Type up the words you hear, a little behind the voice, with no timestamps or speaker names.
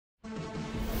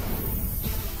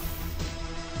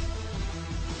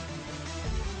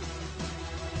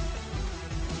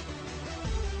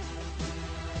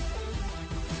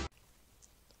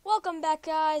Welcome back,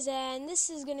 guys, and this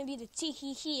is going to be the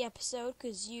Teeheehee episode,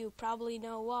 because you probably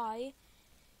know why.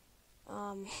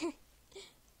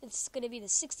 It's going to be the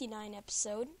 69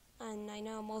 episode, and I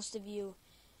know most of you,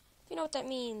 if you know what that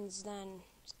means, then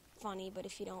it's funny, but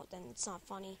if you don't, then it's not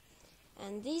funny.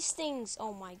 And these things,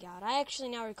 oh my god, I actually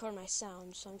now record my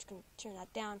sound, so I'm just going to turn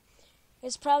that down.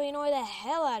 It's probably annoy the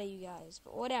hell out of you guys,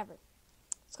 but whatever.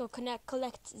 Let's go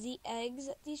collect the eggs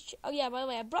at these oh yeah, by the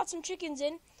way, I brought some chickens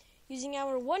in, using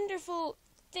our wonderful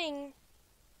thing,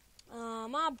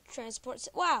 mob transport.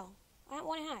 Wow, I have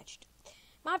one hatched.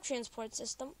 Mob transport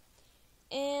system.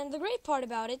 And the great part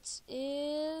about it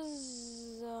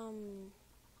is,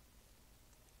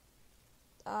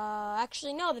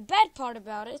 actually no, the bad part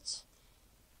about it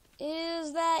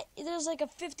is that there's like a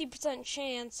 50%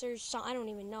 chance, or some, I don't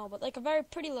even know, but like a very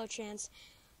pretty low chance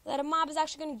that a mob is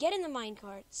actually going to get in the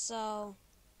minecart. So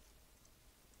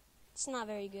it's not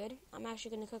very good. I'm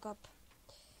actually going to cook up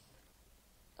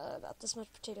about this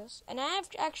much potatoes. And I have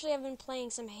been playing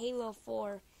some Halo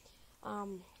 4.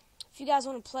 If you guys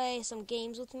want to play some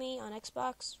games with me on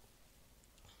Xbox,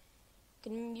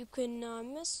 you can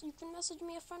message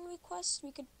me a friend request.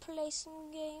 We could play some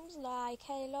games like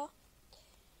Halo.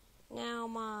 Now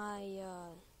my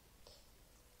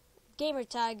gamer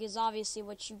tag is obviously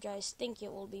what you guys think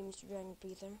it will be, Mr. Dragon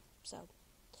Breather. So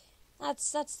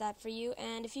that's that for you.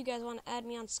 And if you guys want to add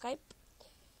me on Skype,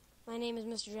 my name is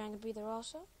Mr. Dragon Breather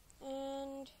also.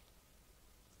 And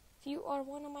if you are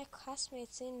one of my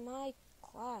classmates in my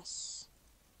class,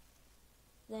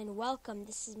 then welcome.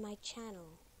 This is my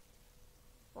channel.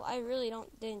 Well, I really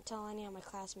didn't tell any of my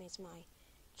classmates my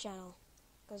channel,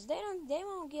 because they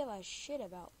won't give a shit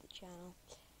about the channel.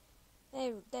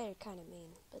 They're kind of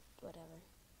mean, but whatever.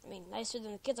 I mean, nicer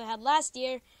than the kids I had last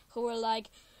year, who were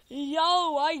like,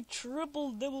 "Yo, I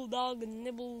triple dibble dog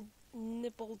nibble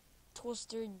nipple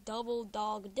twister double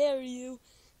dog dare you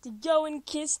to go and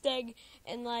kiss egg,"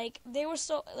 and like they were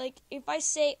so like, if I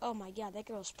say, "Oh my god, that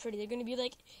girl's pretty," they're gonna be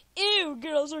like, "Ew,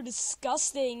 girls are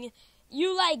disgusting.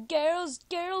 You like girls?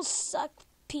 Girls suck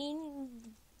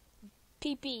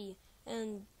pee-pee."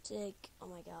 And like, oh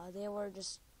my god, they were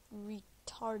just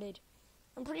retarded.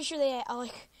 I'm pretty sure they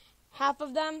like half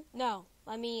of them. No,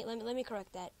 let me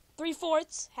correct that.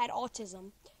 3/4 had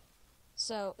autism.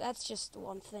 So that's just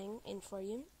one thing in for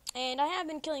you. And I have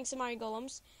been killing some iron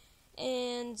golems.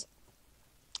 And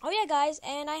oh yeah, guys,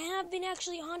 and I have been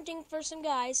actually hunting for some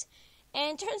guys.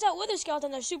 And turns out wither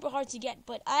skeletons are super hard to get,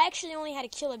 but I actually only had to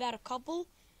kill about a couple.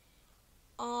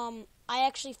 I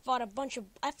actually fought a bunch of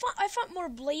I fought more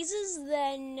blazes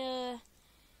than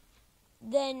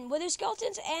wither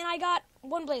skeletons, and I got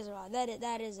one blazer rod.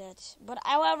 That is it. But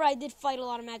however, I did fight a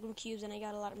lot of magma cubes, and I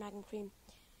got a lot of magma cream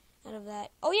out of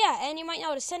that. Oh yeah, and you might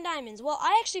notice 10 diamonds. Well,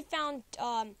 I actually found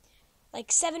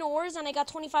like 7 ores, and I got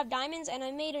 25 diamonds, and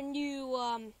I made a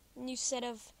new set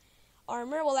of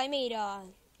armor. Well, I made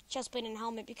chestplate and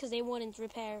helmet because they wouldn't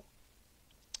repair.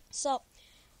 So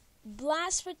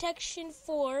blast protection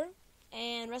 4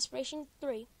 and respiration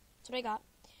 3. That's what I got.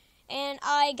 And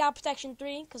I got protection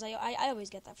 3 because I always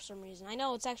get that for some reason. I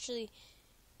know it's actually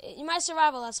in my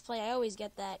survival let's play. I always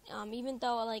get that, even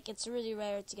though like it's really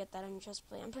rare to get that on your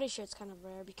chestplate. I'm pretty sure it's kind of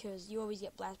rare because you always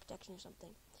get blast protection or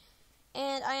something.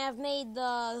 And I have made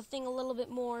the thing a little bit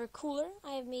more cooler.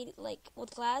 I have made it like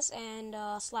with glass and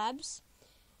slabs.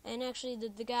 And actually,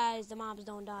 the mobs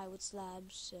don't die with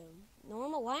slabs. So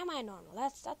normal. Why am I normal?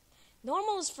 That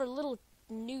normal is for little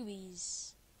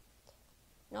newbies.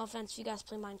 No offense if you guys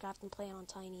play Minecraft and play it on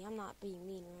tiny. I'm not being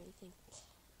mean or anything.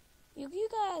 You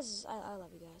guys, I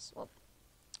love you guys. Well,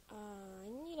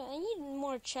 I need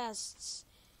more chests.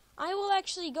 I will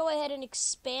actually go ahead and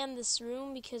expand this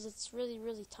room because it's really,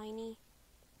 really tiny.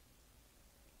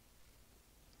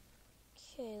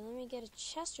 Okay, let me get a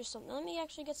chest or something. Let me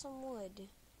actually get some wood.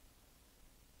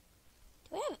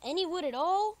 Do I have any wood at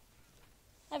all?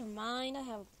 Never mind, I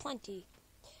have plenty.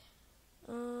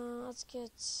 Let's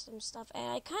get some stuff.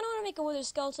 And I kind of want to make a wither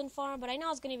skeleton farm, but I know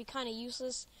it's going to be kind of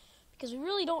useless because we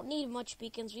really don't need much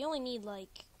beacons. We only need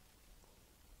like,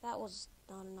 that was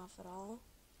not enough at all.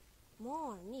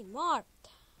 More, need more.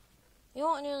 We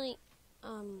won't really,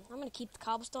 I'm going to keep the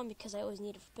cobblestone because I always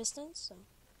need it for pistons,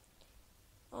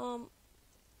 so.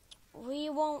 We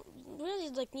won't really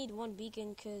like need one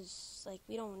beacon because like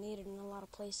we don't need it in a lot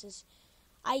of places.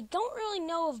 I don't really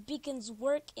know if beacons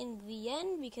work in the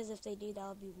end, because if they do, that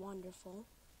would be wonderful.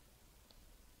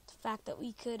 The fact that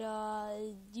we could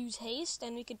use haste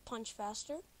and we could punch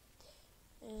faster,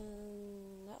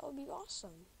 and that would be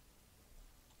awesome.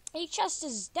 A chest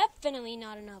is definitely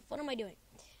not enough. What am I doing?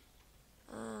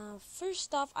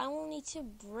 First off, I will need to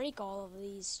break all of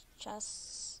these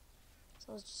chests. So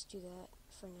So let's just do that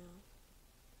for now.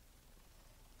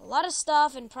 A lot of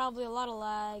stuff and probably a lot of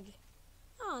lag.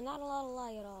 Oh, not a lot of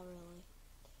lag at all, really.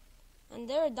 And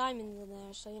there are diamonds in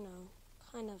there, so, you know,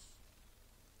 kind of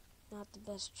not the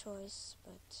best choice,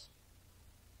 but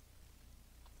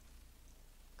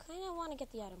kind of want to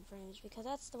get the item frames because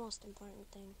that's the most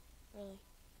important thing, really.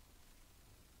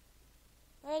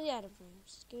 Where are the item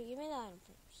frames? Give me the item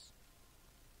frames.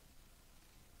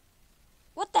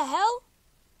 What the hell?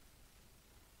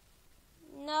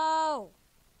 No.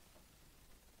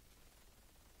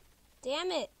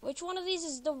 Damn it. Which one of these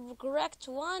is the correct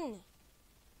one?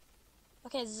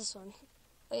 Okay, it's this one.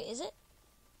 Wait, is it?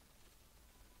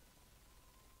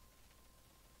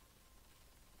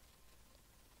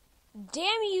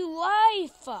 Damn you,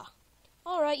 life!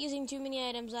 Alright, using too many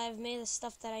items, I've made the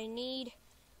stuff that I need.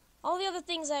 All the other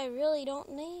things I really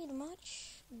don't need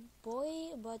much,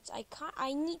 boy, but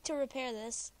I need to repair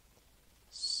this.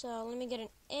 So, let me get an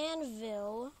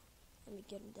anvil. Let me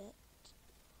get that.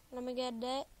 Let me get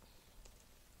that.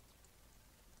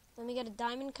 Let me get a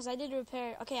diamond, because I did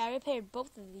repair... Okay, I repaired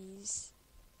both of these.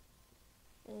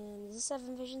 And does this have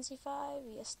efficiency 5?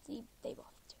 Yes, they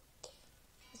both do.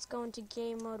 Let's go into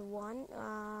game mode 1.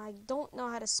 I don't know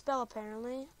how to spell,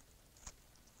 apparently.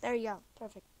 There you go.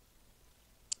 Perfect.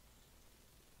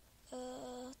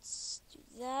 Let's do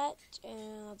that,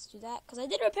 and let's do that, because I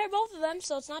did repair both of them,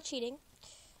 so it's not cheating.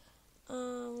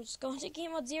 We're just going to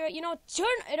game mode 0. You know, turn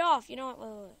it off. You know what?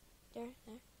 Wait. There.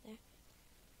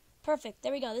 Perfect.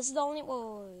 There we go. This is the only...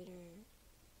 Wait.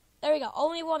 There we go.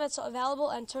 Only one that's available,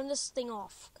 and turn this thing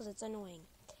off, because it's annoying.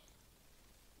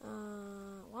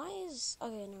 Why is...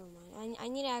 Okay, never mind. I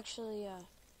need to actually,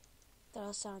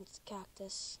 throw sound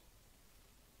cactus.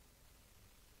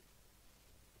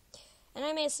 And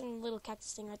I made some little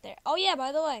cactus thing right there. Oh, yeah,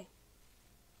 by the way.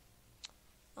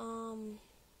 Oh,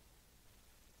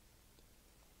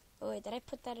 wait, did I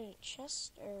put that in a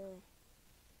chest, or...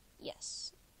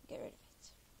 Yes. Get rid of it.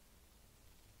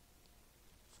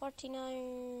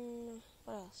 49...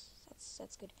 What else?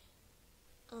 That's good.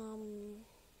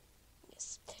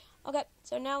 Yes. Okay,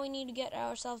 so now we need to get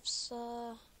ourselves,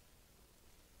 some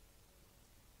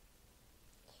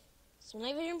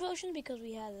night vision potions, because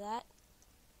we have that.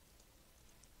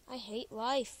 I hate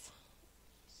life.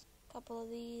 A couple of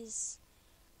these.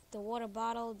 The water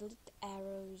bottle, delete the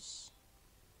arrows.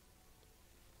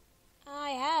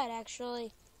 I had,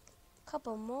 actually, a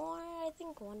couple more. I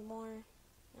think one more.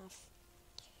 Enough.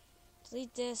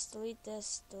 Delete this, delete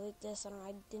this, delete this.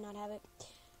 I did not have it.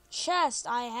 Chest.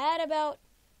 I had about...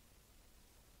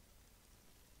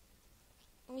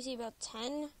 Let me see, about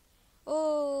 10.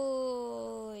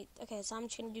 Oh, wait. Okay, so I'm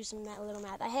just going to do some little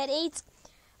math. I had 8.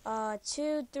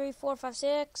 2, 3, 4, 5,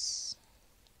 6.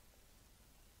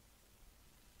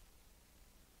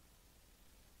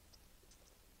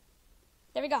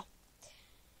 There we go.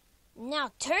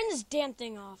 Now turn this damn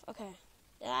thing off. Okay.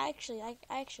 I actually like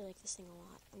this thing a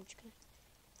lot. I'm just gonna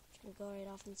go right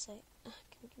off and say, can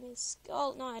you give me the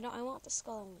skull? No, I don't. I want the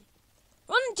skull only.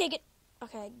 Run and take it.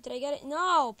 Okay. Did I get it?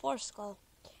 No. Poor skull.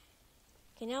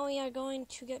 Okay. Now we are going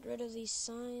to get rid of these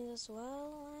signs as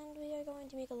well, and we are going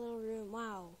to make a little room.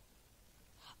 Wow.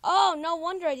 Oh, no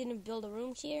wonder I didn't build a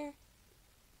room here.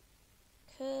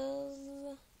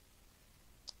 'Cause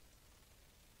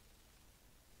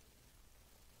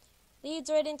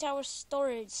leads right into our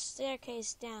storage.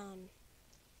 Staircase down.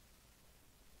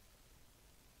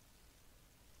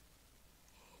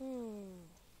 You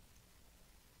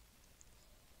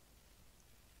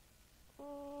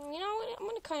know what? I'm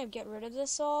gonna kind of get rid of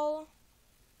this all.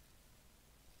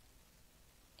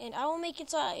 And I will make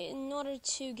it so in order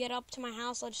to get up to my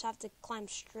house, I'll just have to climb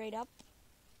straight up.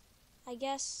 I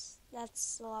guess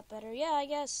that's a lot better. Yeah, I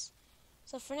guess.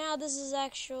 So for now, this is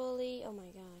actually... Oh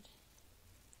my god.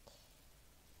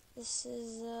 This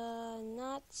is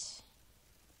not...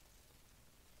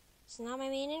 It's not my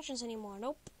main entrance anymore.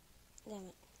 Nope. Damn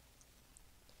it.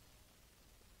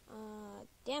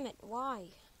 Damn it.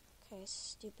 Why? Okay,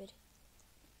 stupid.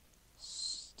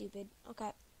 Stupid.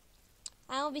 Okay.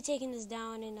 I'll be taking this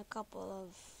down in a couple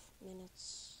of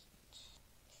minutes.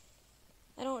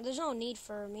 There's no need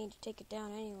for me to take it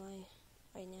down anyway,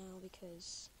 right now,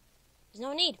 because there's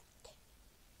no need.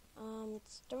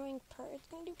 It's gonna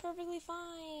do perfectly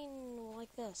fine,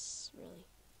 like this, really.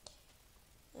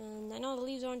 And I know the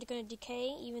leaves aren't gonna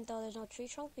decay, even though there's no tree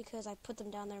trunk, because I put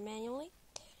them down there manually.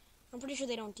 I'm pretty sure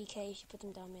they don't decay if you put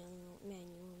them down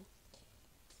manually.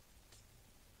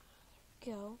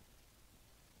 There we go.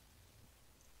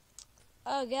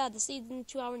 Oh god, this leads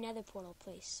into our nether portal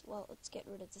place. Well, let's get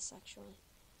rid of this actually.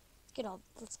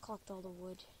 Let's collect all the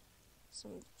wood.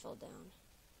 Some fell down.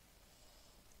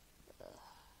 Ugh.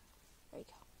 There you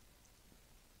go.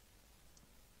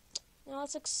 Now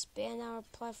let's expand our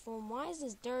platform. Why is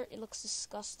this dirt? It looks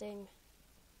disgusting.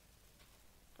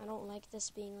 I don't like this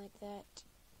being like that.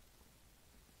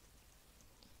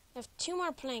 I have 2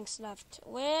 more planks left.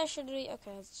 Where should we...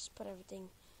 Okay, let's just put everything...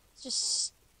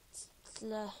 let's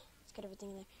get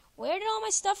everything in there. Where did all my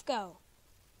stuff go?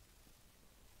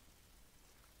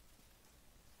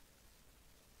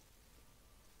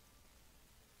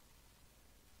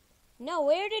 No,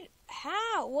 where did...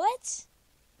 How? What?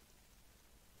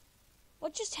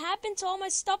 What just happened to all my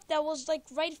stuff that was, like,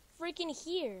 right freaking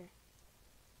here?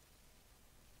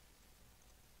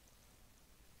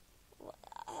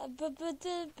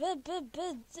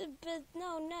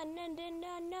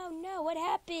 No, what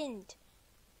happened?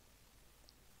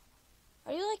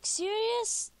 Are you, like,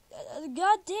 serious?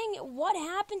 God dang it, what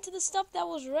happened to the stuff that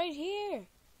was right here?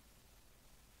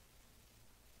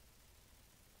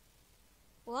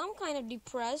 Well, I'm kind of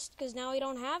depressed, because now we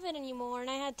don't have it anymore, and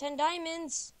I had 10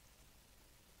 diamonds.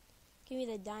 Give me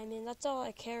the diamond, that's all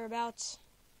I care about.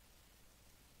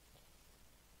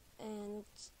 And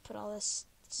let's put all this,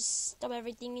 just stuff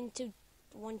everything into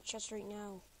one chest right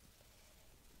now.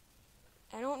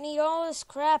 I don't need all this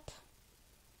crap.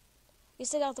 You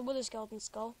still got the wither skeleton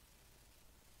skull.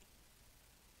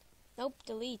 Nope,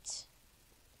 delete.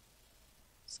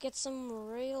 Let's get some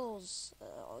rails.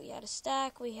 We had a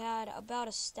stack. We had about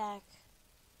a stack.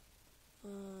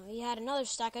 We had another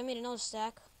stack. I made another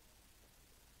stack.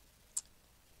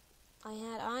 I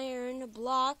had iron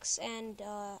blocks, and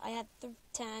I had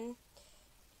 10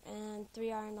 and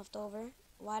 3 iron left over.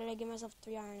 Why did I give myself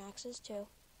 3 iron axes too?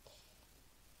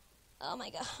 Oh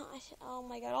my god! Oh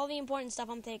my god! All the important stuff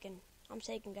I'm taking,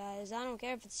 guys. I don't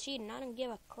care if it's cheating. I don't give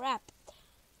a crap.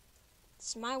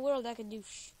 It's my world. I can do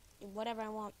whatever I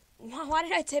want. Why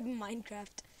did I type in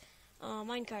Minecraft?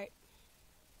 Minecart.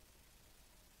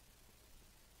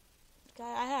 Okay,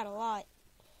 I had a lot,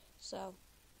 so.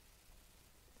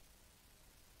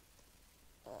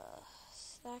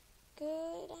 Is that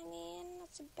good? I mean,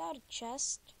 that's about a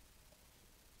chest.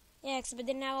 Yeah, except it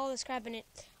didn't have all this crap in it.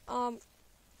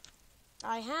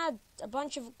 I had a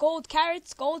bunch of gold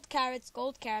carrots. I had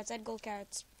gold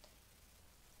carrots.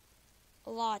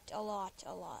 A lot.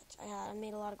 I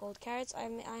made a lot of gold carrots. I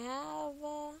have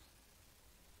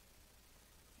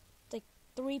like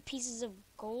 3 pieces of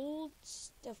gold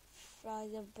stuff.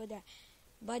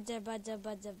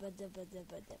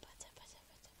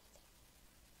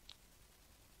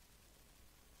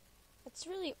 That's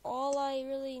really all I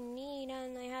really need,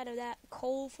 and I had that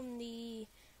coal from the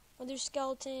other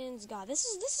skeletons. God, this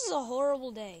is a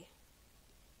horrible day.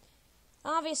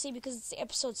 Obviously, because it's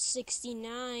episode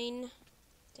 69.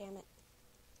 Damn it.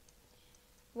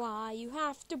 Why you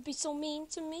have to be so mean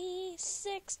to me?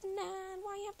 69.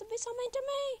 Why you have to be so mean to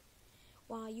me?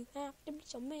 Why you have to be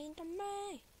so mean to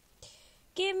me?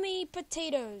 Give me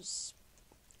potatoes.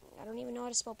 I don't even know how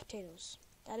to spell potatoes.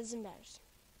 That is embarrassing.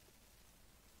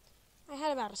 I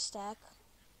had about a stack.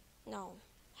 No,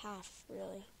 half,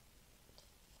 really.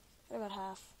 What about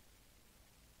half?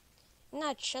 In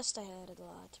that chest I had a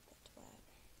lot,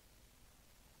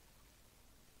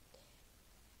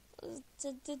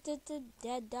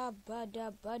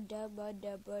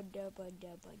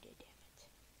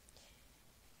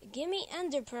 Give me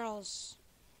ender pearls.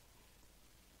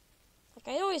 Like,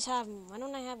 I always have them. Why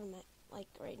don't I have them like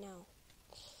right now?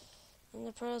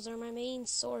 Ender pearls are my main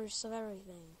source of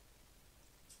everything.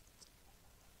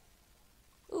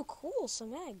 Ooh, cool,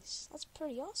 some eggs. That's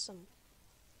pretty awesome.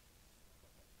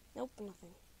 Nope,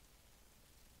 nothing.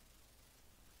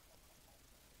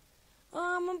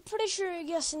 I'm pretty sure, I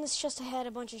guess, in this chest I had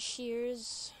a bunch of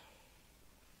shears.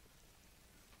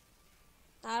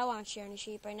 I don't want to shear any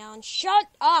sheep right now, and shut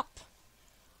up!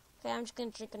 Okay, I'm just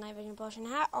gonna drink a night vision potion.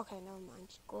 Okay, never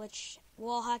mind. Glitch.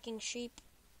 Wall hacking sheep.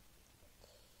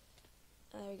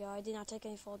 There we go. I did not take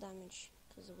any fall damage,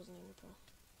 because it wasn't any pro.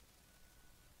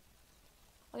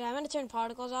 Okay, I'm going to turn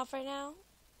particles off right now.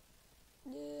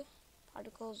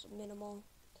 Particles, minimal.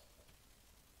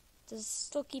 Does it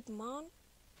still keep them on?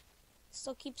 It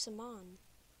still keeps them on.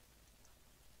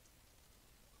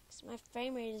 So my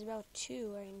frame rate is about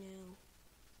 2 right now.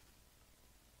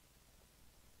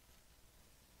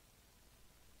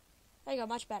 There you go,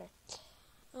 much better.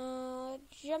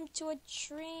 Jump to a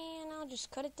tree and I'll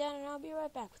just cut it down and I'll be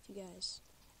right back with you guys.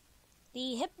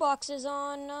 The hitboxes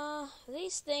on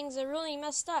these things are really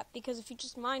messed up because if you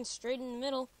just mine straight in the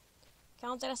middle,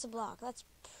 counts it as a block. That's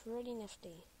pretty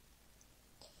nifty.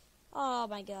 Oh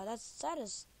my god, that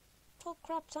is a whole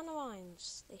crap ton of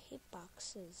mines. The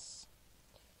hitboxes.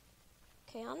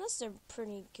 Okay, on this they're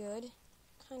pretty good.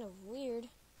 Kind of weird,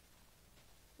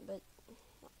 but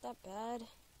that bad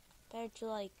compared to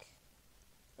like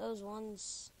those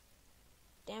ones.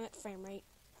 Damn it, frame rate.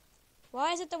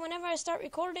 Why is it that whenever I start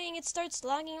recording, it starts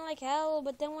lagging like hell,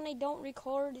 but then when I don't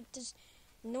record, it just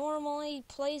normally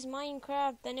plays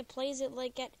Minecraft, then it plays it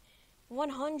like at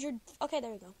 100. Okay,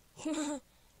 there we go.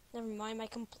 Never mind my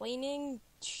complaining.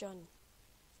 Shun.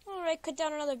 Alright, cut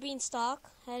down another beanstalk.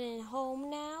 Heading home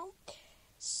now.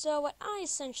 So what I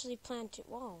essentially plan to...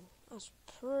 Whoa, that's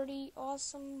pretty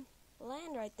awesome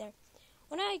land right there.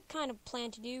 What I kind of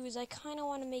plan to do is I kind of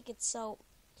want to make it so...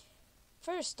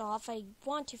 First off, I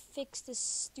want to fix this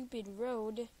stupid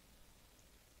road.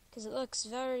 Because it looks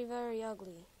very, very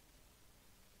ugly.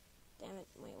 Damn it.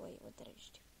 Wait, what did I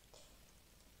just do?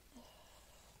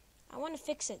 I want to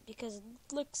fix it because it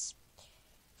looks...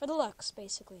 For the looks,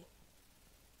 basically.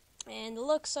 And the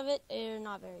looks of it are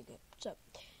not very good. So,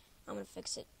 I'm going to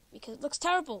fix it because it looks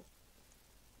terrible.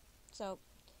 So,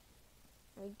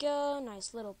 there we go.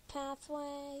 Nice little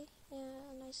pathway.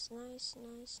 Yeah, nice.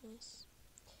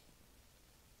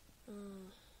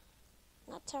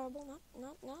 Not terrible.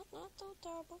 Not so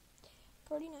terrible.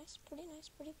 Pretty nice. Pretty nice.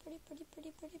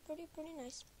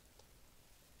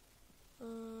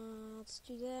 Let's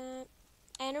do that.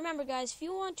 And remember, guys, if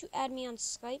you want to add me on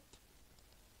Skype,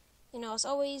 you know, as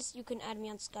always, you can add me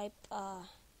on Skype.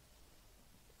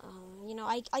 You know,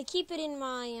 I keep it in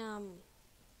my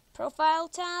profile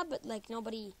tab, but like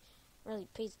nobody really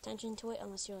pays attention to it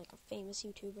unless you're like a famous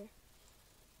YouTuber.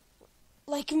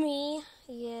 Like me.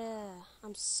 Yeah,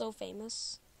 I'm so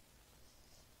famous.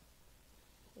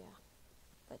 Yeah,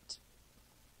 but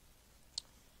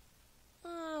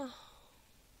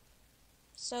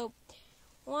so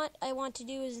what I want to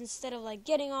do is instead of like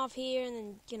getting off here and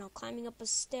then, you know, climbing up a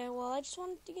stairwell, I just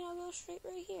want to, you know, go straight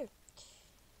right here.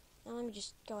 Now let me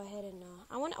just go ahead and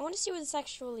I want to see where this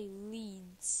actually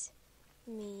leads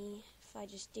me if I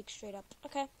just dig straight up.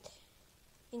 Okay.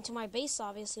 Into my base,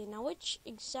 obviously. Now which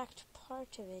exact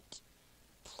part of it?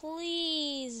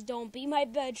 Please don't be my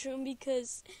bedroom,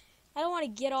 because I don't want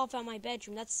to get off at my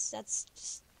bedroom. That's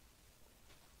just...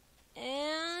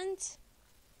 And...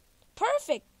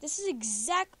 Perfect! This is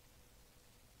exact...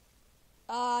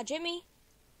 Jimmy,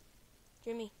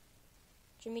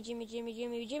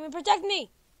 protect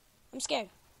me! I'm scared.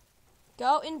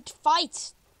 Go and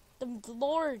fight! The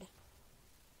Lord.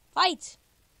 Fight!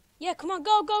 Yeah, come on,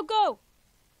 go!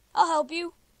 I'll help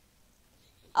you.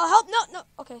 I'll help. No.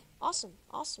 Okay, awesome,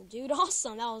 dude,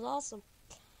 awesome. That was awesome.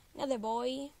 Another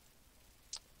boy.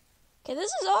 Okay,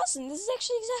 this is awesome. This is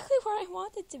actually exactly where I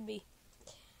want it to be.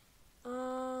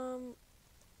 Now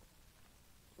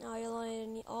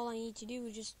all I need to do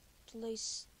is just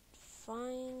place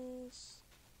fines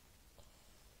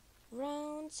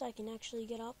around so I can actually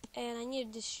get up, and I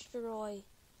need to destroy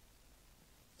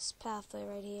this pathway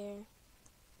right here.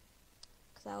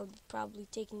 I would be probably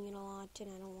taking it a lot,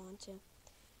 and I don't want to.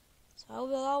 So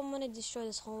I'm going to destroy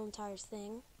this whole entire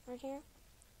thing right here.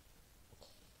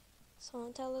 This whole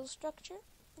entire little structure.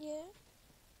 Yeah.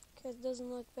 Because it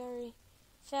doesn't look very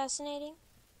fascinating.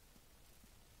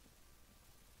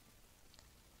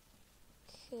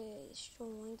 Okay,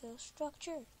 destroying the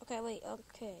structure. Okay, wait,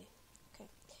 okay.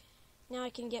 Now I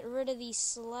can get rid of these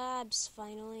slabs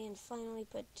finally, and finally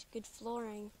put good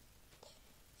flooring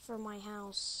for my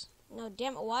house. No,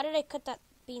 damn it. Why did I cut that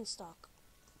beanstalk?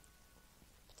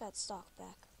 Put that stalk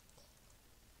back.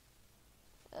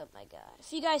 Oh my god.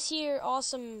 If you guys hear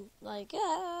awesome, like,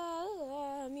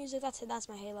 music, that's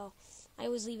my Halo. I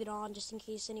always leave it on just in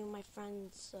case any of my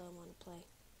friends want to play.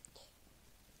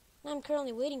 And I'm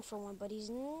currently waiting for one, but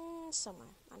he's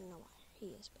somewhere. I don't know where he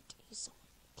is, but he's somewhere.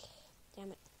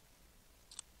 Damn it.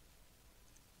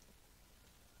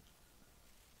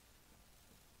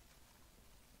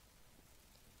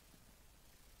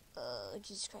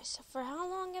 Jesus Christ. For how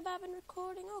long have I been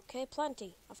recording? Okay,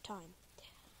 plenty of time.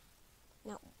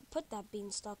 Now, put that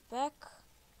beanstalk back.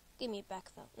 Give me it back,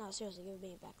 though. No, seriously, give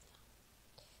me it back,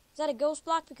 though. Is that a ghost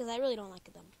block? Because I really don't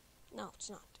like them. No, it's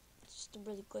not. It's just a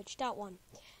really glitched out one.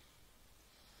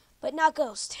 But not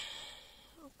ghost.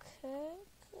 Okay.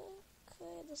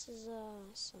 This is,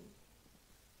 some...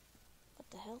 What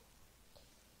the hell?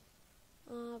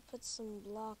 Put some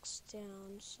blocks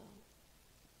down, so...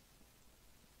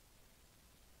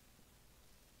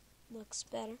 Looks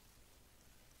better.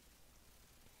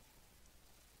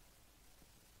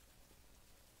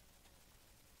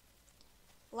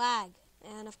 Lag.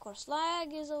 And of course,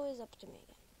 lag is always up to me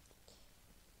again.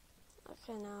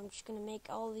 Okay, now I'm just gonna make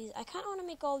all these. I kind of want to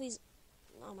make all these.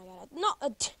 Oh my god. No!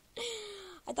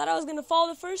 I thought I was gonna fall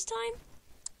the first time.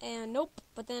 And nope.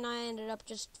 But then I ended up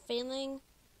just failing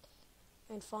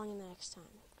and falling the next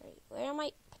time. Great. Where are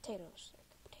my potatoes?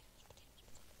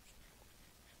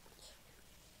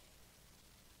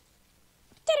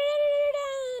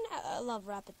 love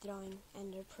rapid throwing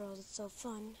ender pearls. It's so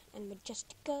fun and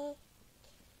majestica.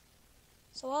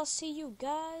 So I'll see you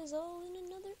guys all in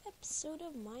another episode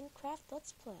of Minecraft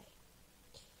Let's Play.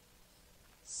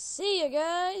 See ya,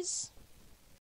 guys!